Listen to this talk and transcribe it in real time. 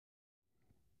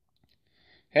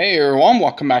Hey everyone,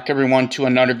 welcome back everyone to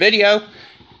another video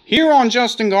here on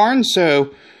Justin Garden.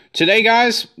 So today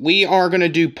guys, we are going to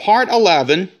do part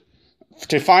 11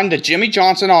 to find the Jimmie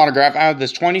Johnson autograph out of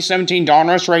this 2017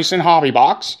 Donruss Racing Hobby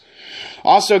Box.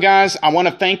 Also guys, I want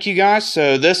to thank you guys.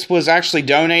 So this was actually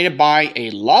donated by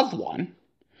a loved one.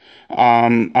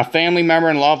 A family member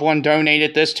and loved one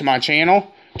donated this to my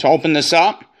channel to open this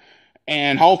up.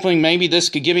 And hopefully maybe this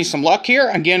could give me some luck here.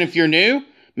 Again, if you're new,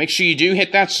 make sure you do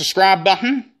hit that subscribe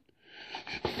button.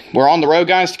 We're on the road,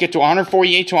 guys, to get to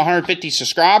 148 to 150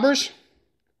 subscribers.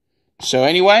 So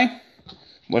anyway,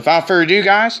 without further ado,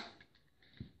 guys,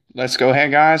 let's go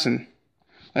ahead, guys, and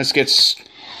let's get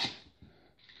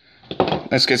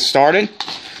started.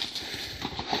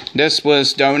 This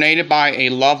was donated by a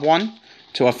loved one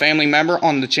to a family member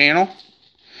on the channel.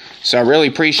 So I really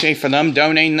appreciate for them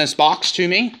donating this box to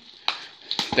me.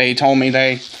 They told me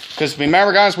because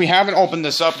remember guys, we haven't opened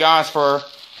this up guys for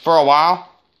a while.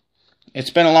 It's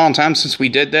been a long time since we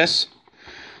did this.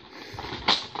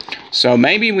 So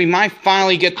maybe we might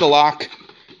finally get the luck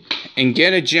and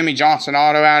get a Jimmie Johnson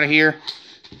auto out of here.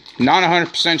 Not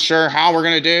 100% sure how we're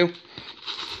going to do.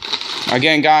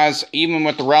 Again guys, even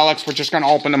with the relics, we're just going to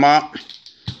open them up.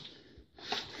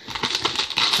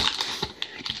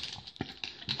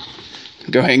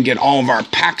 Go ahead and get all of our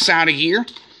packs out of here.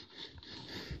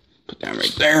 Put that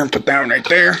right there, put that right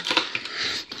there.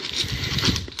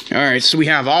 Alright, so we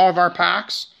have all of our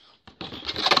packs.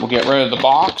 We'll get rid of the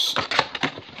box.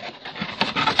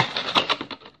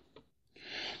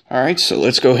 Alright, so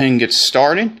let's go ahead and get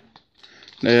started.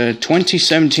 The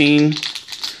 2017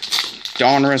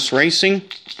 Donruss Racing.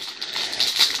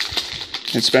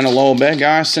 It's been a little bit,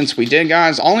 guys, since we did,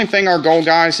 guys. Only thing our goal,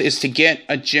 guys, is to get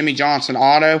a Jimmie Johnson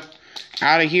auto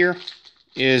out of here.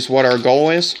 Is what our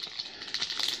goal is.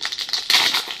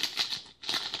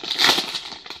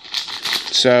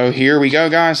 So here we go,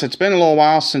 guys. It's been a little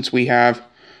while since we have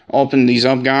opened these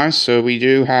up, guys. So we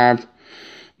do have,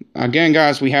 again,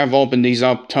 guys, we have opened these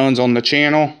up tons on the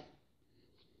channel.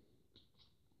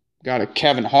 Got a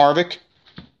Kevin Harvick.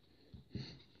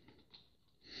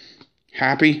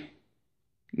 Happy.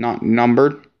 Not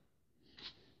numbered.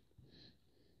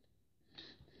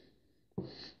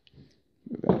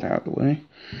 Move that out of the way.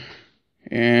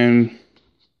 And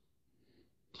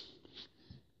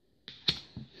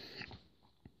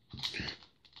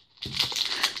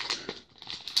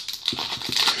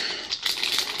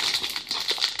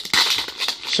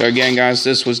so again, guys,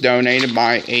 this was donated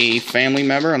by a family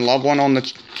member and loved one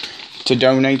to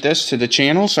donate this to the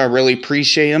channel. So I really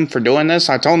appreciate them for doing this.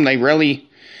 I told them they really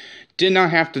did not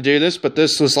have to do this, but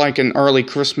this was like an early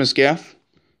Christmas gift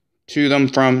to them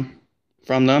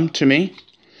from them to me.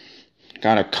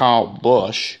 Got a Kyle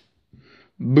Busch.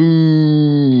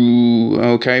 Boo.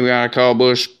 Okay, we got a Kyle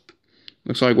Busch.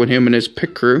 Looks like with him and his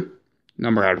pit crew.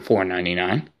 Number out of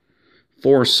 499.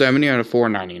 470 out of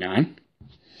 499.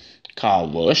 Kyle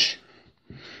Busch.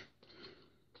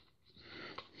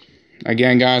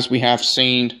 Again, guys, we have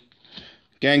seen.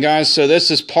 Again, guys, so this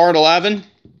is part 11.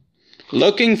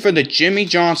 Looking for the Jimmie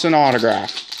Johnson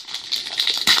autograph.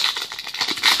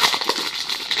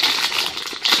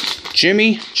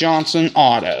 Jimmie Johnson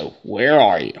auto. Where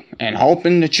are you? And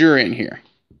hoping that you're in here.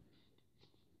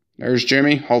 There's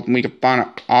Jimmy. Hoping we can find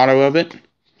an auto of it.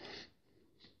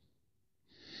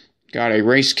 Got a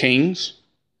Race Kings.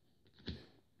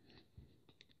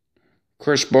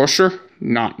 Chris Buescher,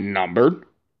 not numbered.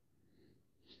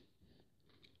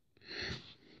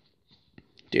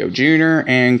 Dale Jr.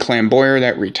 and Clem Boyer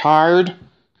that retired.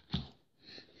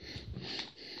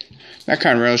 That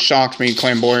kind of really shocked me.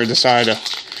 Clem Boyer decided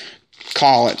to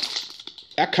call it.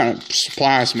 That kind of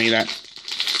surprised me that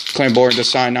Clem Boyer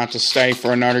decided not to stay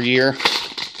for another year.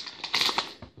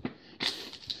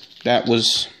 That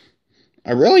was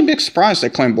a really big surprise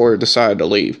that Clem Boyer decided to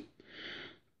leave.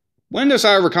 When does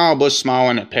I ever Kyle Busch smile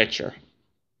in a picture?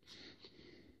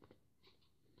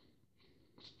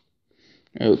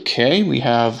 Okay, we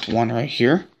have one right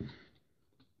here.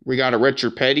 We got a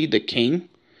Richard Petty, the King.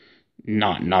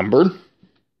 Not numbered.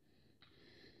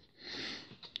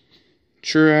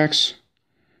 Truex.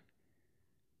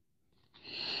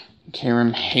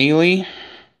 Karen Haley.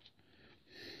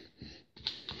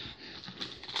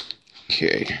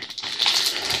 Okay.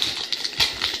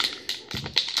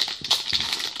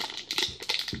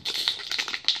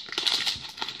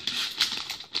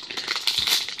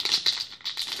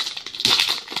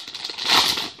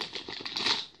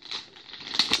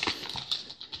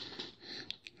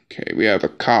 Okay, we have a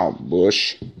Kyle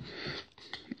Busch.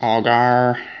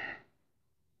 Allgaier.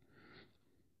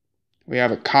 We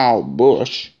have a Kyle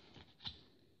Busch.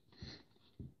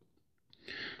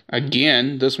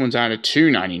 Again, this one's out of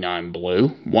 299 blue.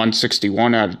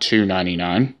 161 out of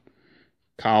 299.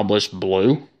 Kyle Busch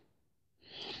blue.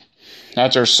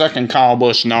 That's our second Kyle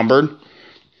Busch numbered.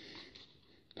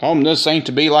 This ain't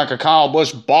to be like a Kyle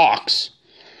Busch box.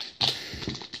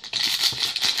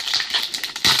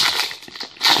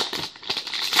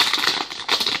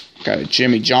 Got a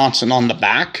Jimmie Johnson on the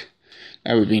back.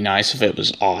 That would be nice if it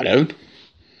was autoed.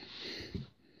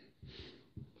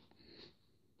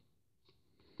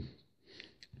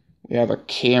 We have a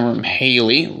Cameron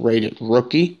Haley rated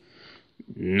rookie,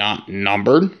 not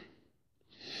numbered.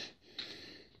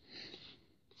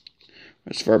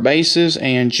 As for our bases,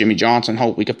 and Jimmie Johnson,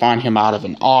 hope we can find him out of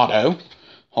an auto.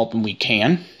 Hoping we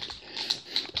can.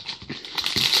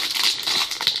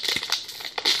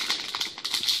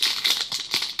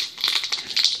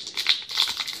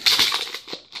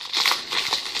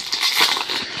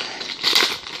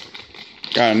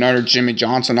 Got another Jimmie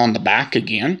Johnson on the back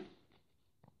again.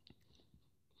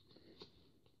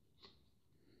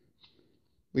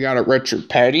 We got a Richard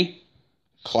Petty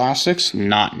Classics,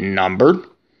 not numbered.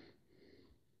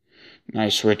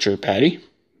 Nice Richard Petty,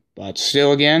 but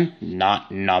still again,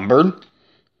 not numbered.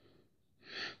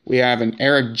 We have an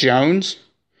Eric Jones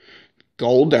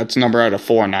Gold, that's number out of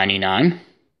 499.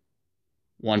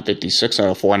 156 out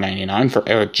of 499 for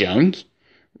Eric Jones,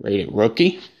 rated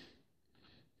rookie.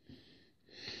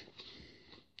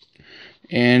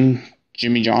 And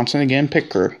Jimmie Johnson again, pit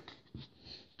crew.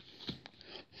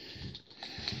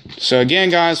 So again,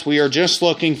 guys, we are just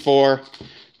looking for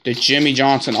the Jimmie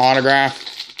Johnson autograph.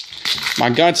 My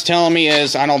gut's telling me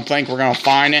is I don't think we're going to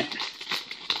find it.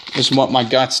 This is what my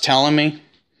gut's telling me.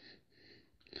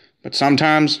 But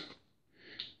sometimes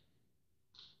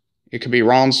it could be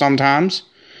wrong sometimes.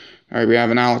 All right, we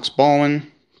have an Alex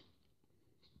Bowman.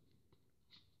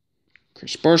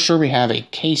 Chris Buescher. We have a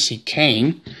Casey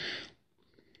Kane.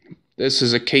 This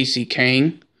is a Casey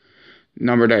Kane,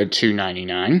 numbered at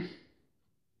 299.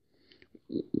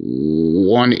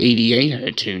 188 out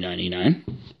of 299.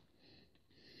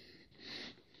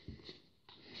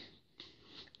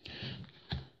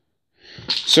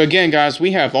 So again, guys,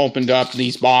 we have opened up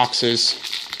these boxes.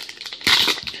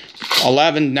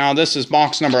 11. Now this is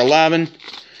box number 11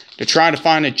 to try to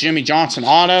find a Jimmie Johnson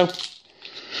auto.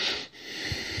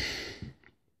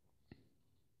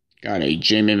 Got a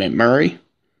Jamie McMurray.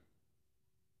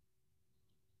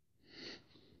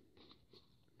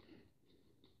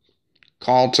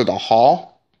 Called to the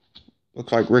Hall.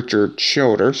 Looks like Richard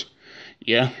Childers.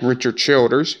 Yeah, Richard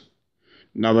Childers.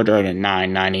 Numbered at a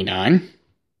 999.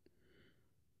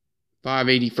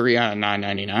 583 out of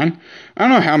 999. I don't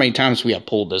know how many times we have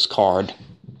pulled this card.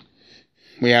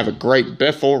 We have a Great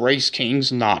Biffle Race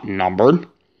Kings, not numbered.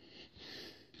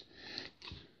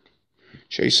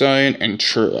 Chase Elliott and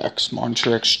Truex. Martin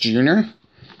Truex Jr.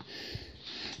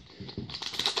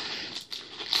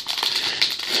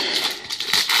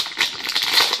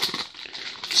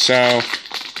 So,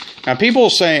 now people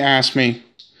ask me,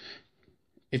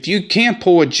 if you can't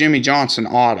pull a Jimmie Johnson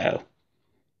auto,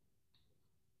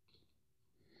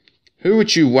 who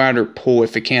would you rather pull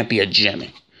if it can't be a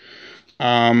Jimmie?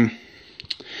 I've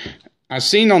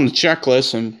seen on the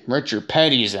checklist, and Richard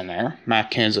Petty's in there,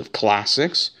 Matt Kenseth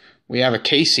Classics. We have a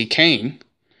Casey Kane.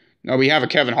 No, we have a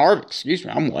Kevin Harvick. Excuse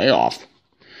me, I'm way off.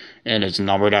 And it's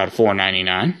numbered out of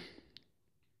 499.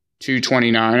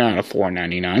 229 out of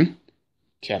 499.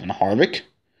 Kevin Harvick.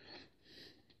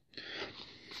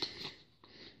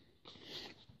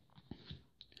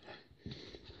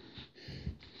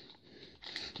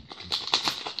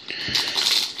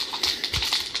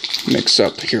 Mix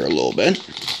up here a little bit.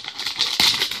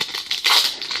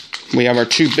 We have our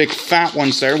two big fat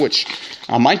ones there, which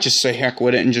I might just say heck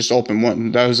with it and just open one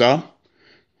of those up.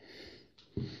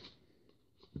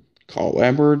 Carl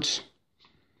Edwards.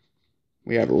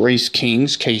 We have a Race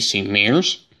Kings, Casey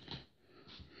Mears.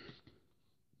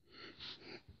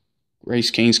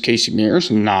 Race Kings, Casey Mears,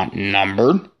 not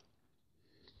numbered.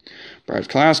 Brad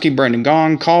Keselowski, Brendan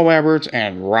Gaughan, Carl Edwards,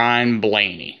 and Ryan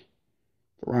Blaney.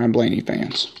 The Ryan Blaney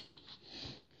fans.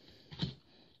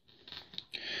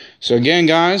 So again,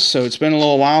 guys, so it's been a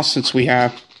little while since we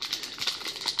have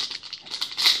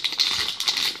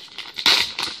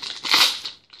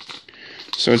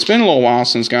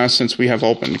since we have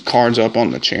opened cards up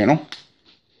on the channel.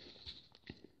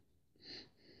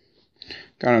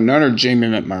 Got another Jamie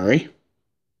McMurray.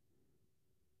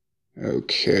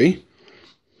 Okay.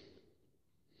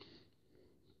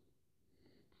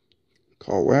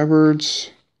 Carl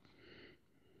Edwards.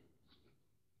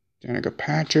 Danica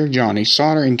Patrick, Johnny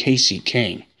Sauter, and Casey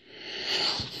King.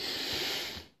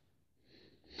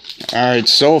 Alright,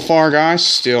 so far, guys,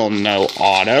 still no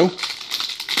auto.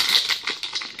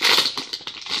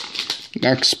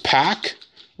 Next pack,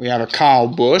 we have a Kyle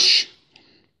Busch,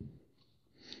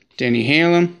 Denny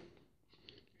Hamlin,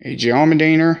 A.J.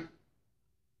 Allmendinger.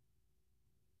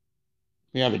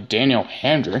 We have a Daniel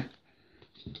Hendrick.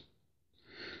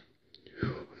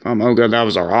 Oh god, that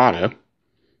was our auto.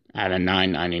 Out of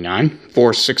 $9.99.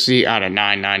 460 out of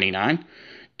 $9.99.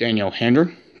 Daniel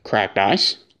Hendrick. Cracked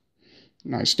ice.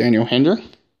 Nice Daniel Hendrick.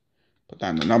 Put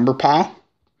that in the number pile.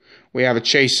 We have a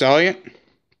Chase Elliott.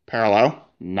 Parallel.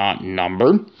 Not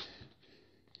numbered.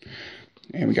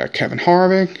 And we got Kevin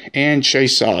Harvick and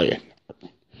Chase Elliott.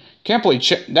 Can't believe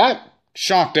that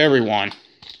shocked everyone.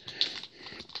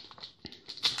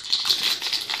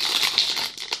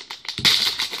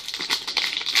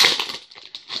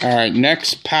 Alright,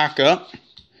 next pack up.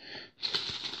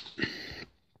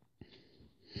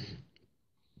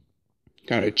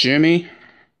 Got a Jimmy.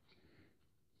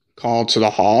 Called to the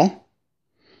Hall.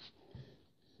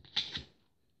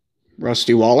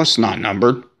 Rusty Wallace, not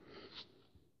numbered.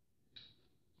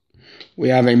 We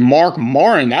have a Mark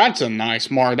Martin. That's a nice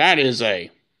Mark. That is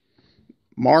a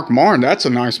Mark Martin. That's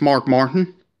a nice Mark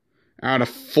Martin. Out of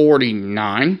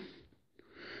 49.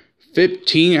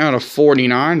 15 out of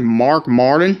 49. Mark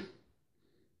Martin.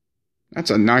 That's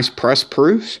a nice press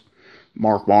proof.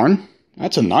 Mark Martin.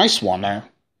 That's a nice one there.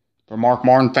 For Mark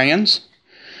Martin fans.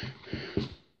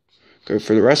 Go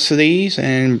for the rest of these.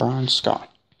 And Brian Scott.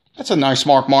 That's a nice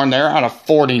Mark Martin there. Out of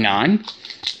 49.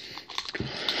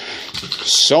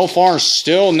 So far,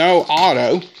 still no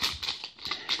auto.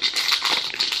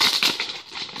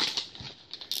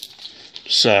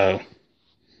 So,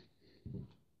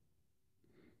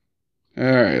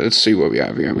 alright, let's see what we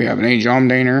have here. We have an A.J.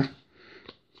 Allmendinger.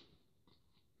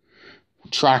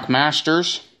 Track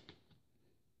Masters.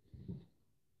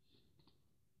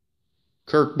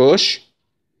 Kurt Busch.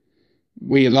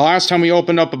 The last time we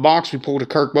opened up a box, we pulled a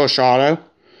Kurt Busch auto.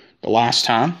 The last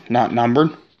time, not numbered.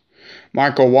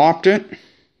 Michael Wapton.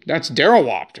 That's Darrell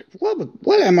Wapton.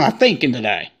 What am I thinking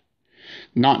today?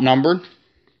 Not numbered.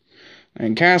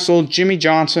 And Castle, Jimmie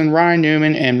Johnson, Ryan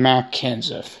Newman, and Matt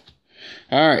Kenseth.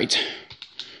 Alright.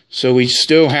 So we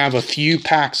still have a few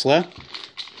packs left.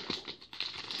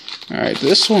 Alright,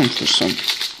 this one for some.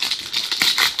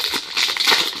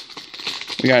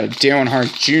 We got a Dale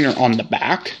Earnhardt Jr. on the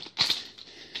back.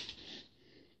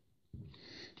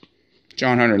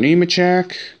 John Hunter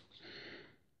Nemechek.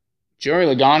 Joey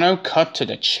Logano cut to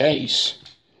the chase.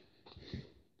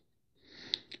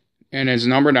 And it's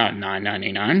numbered out of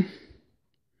 $9.99.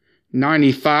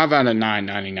 95 out of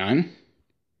 $9.99.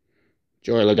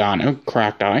 Joey Logano,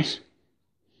 cracked ice.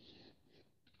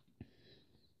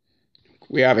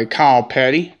 We have a Kyle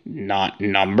Petty, not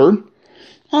numbered.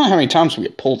 I don't know how many times we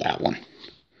get pulled that one.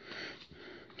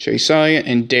 Chase Elliott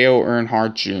and Dale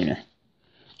Earnhardt Jr.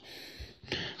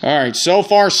 Alright, so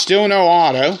far still no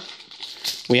auto.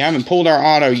 We haven't pulled our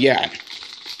auto yet.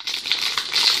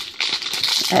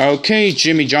 Okay,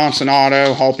 Jimmie Johnson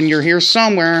auto. Hoping you're here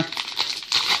somewhere.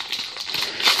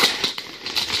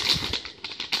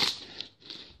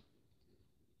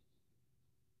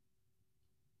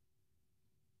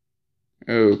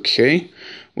 Okay,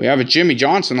 we have a Jimmie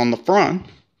Johnson on the front.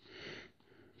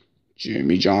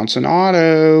 Jimmie Johnson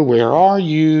auto, where are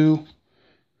you?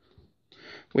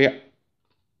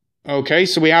 Okay,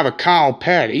 so we have a Kyle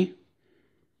Petty.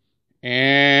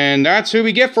 And that's who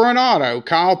we get for an auto,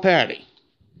 Kyle Petty.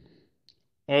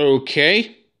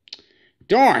 Okay.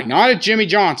 Darn, not a Jimmie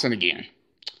Johnson again.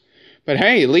 But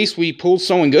hey, at least we pulled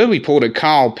someone good. We pulled a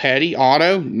Kyle Petty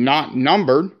auto, not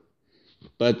numbered.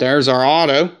 But there's our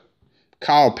auto,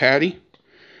 Kyle Petty.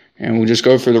 And we'll just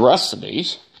go through the rest of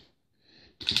these.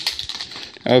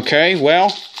 Okay,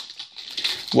 well,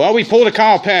 we pulled a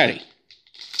Kyle Petty.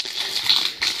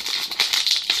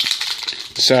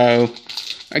 So,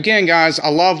 again, guys, I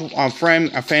love a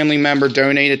family member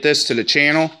donated this to the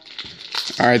channel.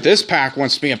 Alright, this pack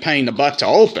wants to be a pain in the butt to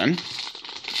open.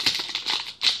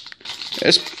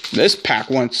 This pack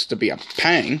wants to be a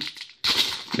pain.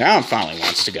 Now it finally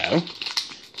wants to go.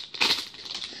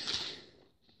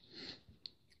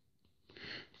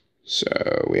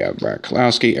 So, we have Brad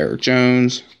Keselowski, Eric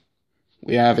Jones.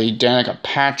 We have a Danica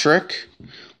Patrick.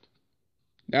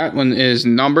 That one is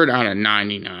numbered out of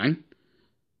 99.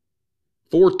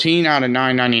 14 out of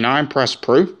 999 press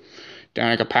proof.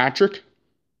 Danica Patrick.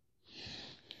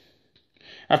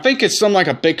 I think it's some like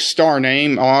a big star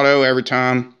name auto every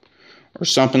time. Or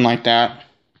something like that.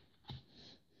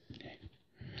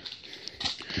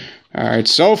 Alright,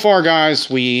 so far guys,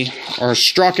 we are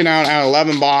striking out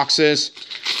 11 boxes.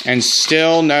 And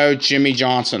still no Jimmie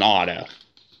Johnson auto.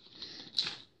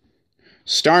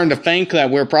 Starting to think that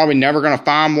we're probably never going to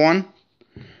find one.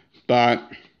 But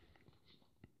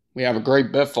We have a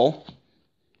Great Biffle.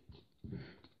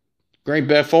 Great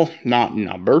Biffle, not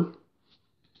numbered.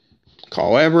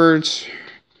 Carl Edwards.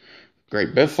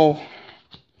 Great Biffle.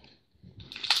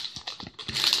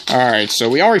 Alright, so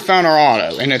we already found our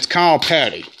auto, and it's Kyle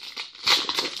Petty.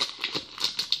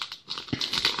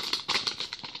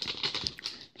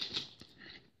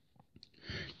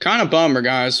 Kind of bummer,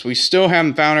 guys. We still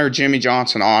haven't found our Jimmie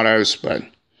Johnson autos, but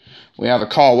we have a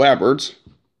Carl Edwards.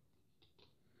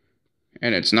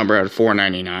 And it's numbered out of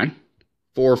 499.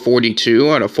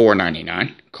 442 out of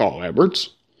 499. Carl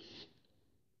Edwards.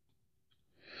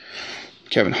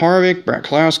 Kevin Harvick, Brad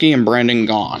Keselowski, and Brendan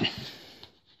Gaughan.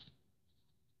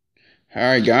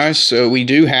 Alright, guys. So we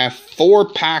do have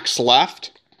 4 packs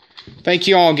left. Thank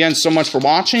you all again so much for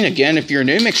watching. Again, if you're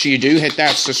new, make sure you do hit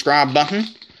that subscribe button.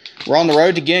 We're on the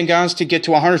road again, guys, to get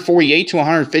to 148 to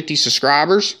 150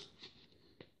 subscribers.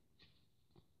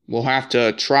 We'll have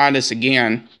to try this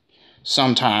again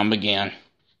sometime again.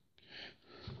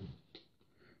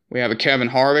 We have a Kevin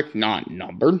Harvick, not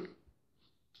numbered.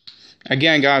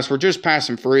 Again, guys, we're just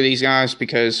passing through these guys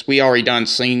because we already done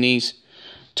seen these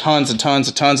tons of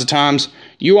times.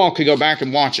 You all could go back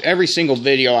and watch every single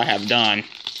video I have done,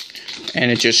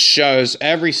 and it just shows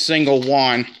every single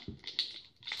one.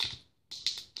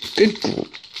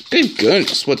 Good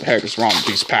goodness, what the heck is wrong with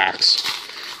these packs?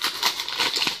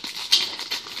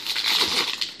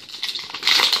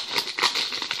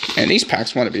 And these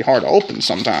packs want to be hard to open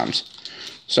sometimes.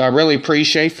 So I really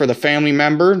appreciate for the family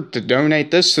member to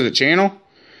donate this to the channel.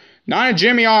 Not a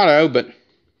Jimmie auto, but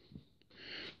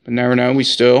never know, we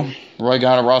still really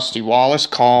got a Rusty Wallace.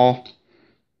 Call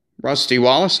Rusty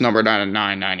Wallace, numbered out of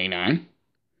 999.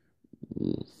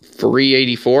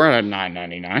 384 out of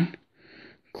 999.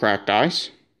 Cracked ice.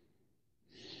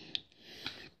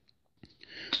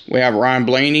 We have Ryan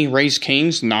Blaney, Race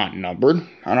Kings, not numbered.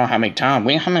 I don't know how many times.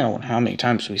 How many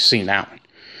times we've seen that one.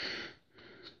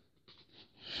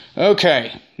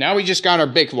 Okay, now we just got our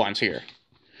big ones here.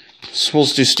 So we'll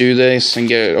just do this and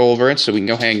get over it so we can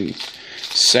go ahead and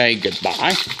say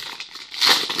goodbye.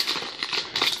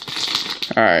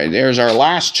 Alright, there's our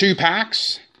last 2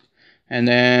 packs. And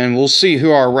then we'll see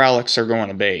who our relics are going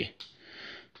to be.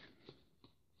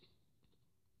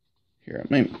 Here,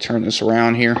 let me turn this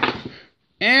around here.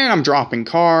 And I'm dropping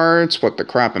cards. What the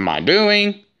crap am I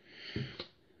doing?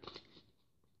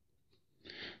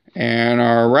 And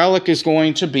our relic is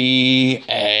going to be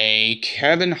a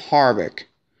Kevin Harvick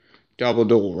double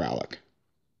dual relic.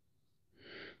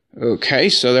 Okay,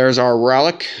 so there's our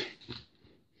relic.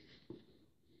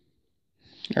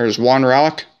 There's one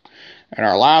relic. And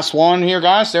our last one here,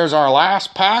 guys. There's our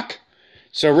last pack.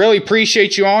 So really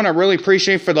appreciate you all. And I really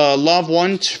appreciate for the loved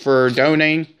ones for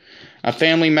donating.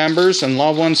 Family members and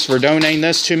loved ones for donating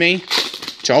this to me.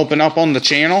 To open up on the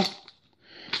channel.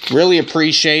 Really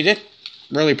appreciate it.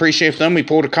 Really appreciate them. We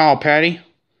pulled a Kyle Petty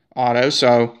auto.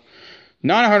 So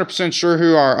not 100% sure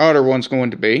who our other one's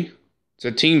going to be. It's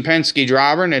a Team Penske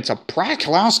driver. And it's a Brad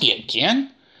Keselowski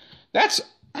again. That's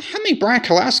how many Brad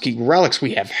Keselowski relics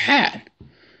we have had.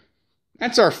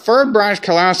 That's our 3rd Brad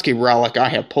Keselowski relic I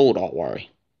have pulled already.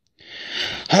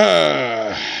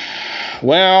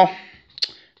 Well,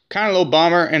 kind of a little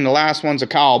bummer, and the last one's a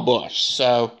Kyle Busch.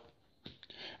 So,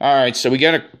 all right, so we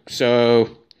got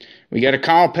a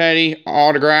Kyle Petty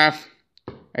autograph,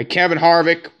 a Kevin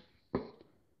Harvick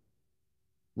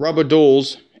rubber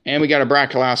duels, and we got a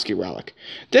Brad Keselowski relic.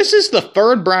 This is the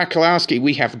 3rd Brad Keselowski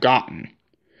we have gotten.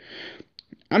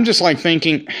 I'm just like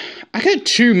thinking, I got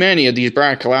too many of these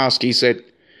Brad Keselowskis that,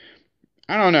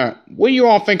 I don't know. What do you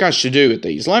all think I should do with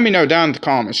these? Let me know down in the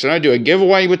comments. Should I do a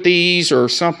giveaway with these or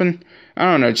something? I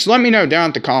don't know. Just let me know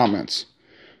down in the comments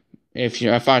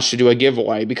if I should do a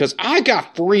giveaway, because I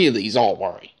got 3 of these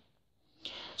already.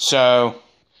 So,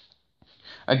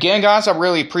 again, guys, I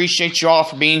really appreciate you all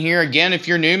for being here. Again, if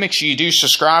you're new, make sure you do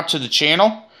subscribe to the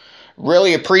channel.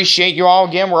 Really appreciate you all.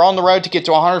 Again, we're on the road to get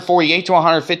to 148 to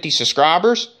 150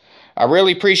 subscribers. I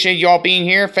really appreciate you all being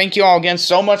here. Thank you all again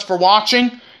so much for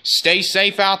watching. Stay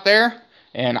safe out there,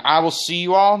 and I will see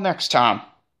you all next time.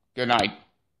 Good night.